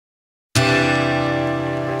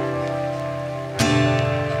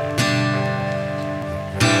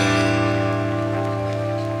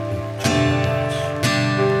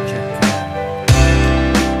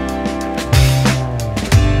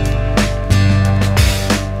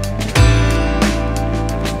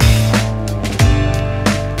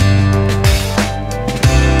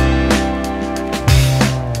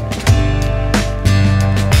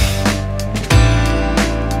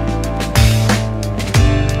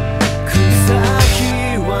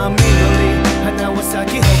咲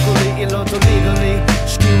き誇り色とりどり、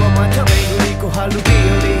四季はまた巡り小春日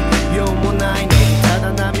和、用もないのにた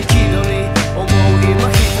だ波気取り、思う今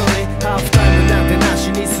一人ハーフタイムなんてなし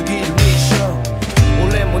に過ぎる日常、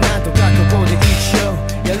俺もなんとかここで一応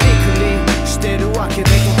やりくりしてるわけで、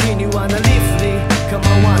時にはなりふり構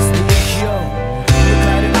わずに生きよう、迎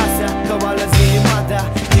える朝変わらずにまだ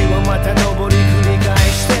日はまた昇り繰り返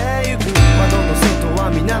してゆく、窓の外は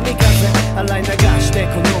南風洗い流して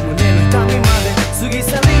この胸の痛みまで過ぎ去り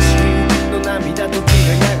しきの涙時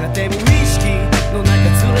がやがて無意識の中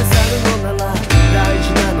連れ去るのなら、大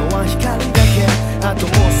事なのは光だけ、あと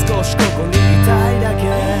もう少しここにいたいだけ。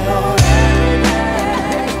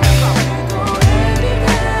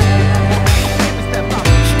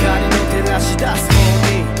光の照らし出す方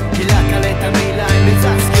に開かれた未来目指す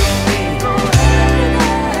ように、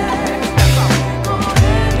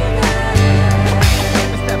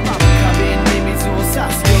花瓶に水を差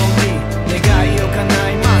すように願いを叶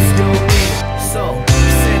いますように、そう季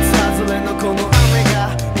節外れのこの雨が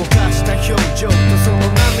ぼかした表情とその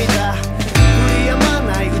涙、降り止ま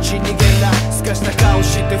ないうちにゲラすかした顔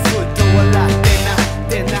してふっと笑っ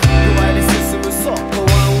てな具合で進むそっとワ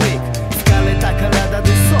ンウィーク、疲れた体で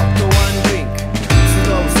そっとワンドリンク、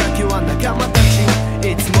集う先は仲間たち、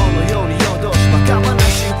いつものように夜通しバカ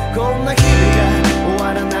話、こんな日々が終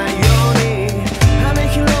わらないように羽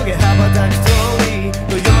広げ羽ばたく通り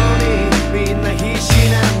のように、みんな必死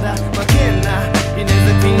なんだ負けんな、イネゼ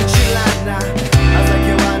ピンチランナー、あざ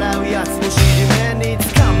け笑うやつもしじめに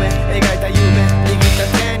つかめ、描いた夢握った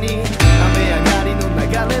手に雨上がりの流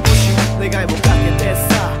れ星、願い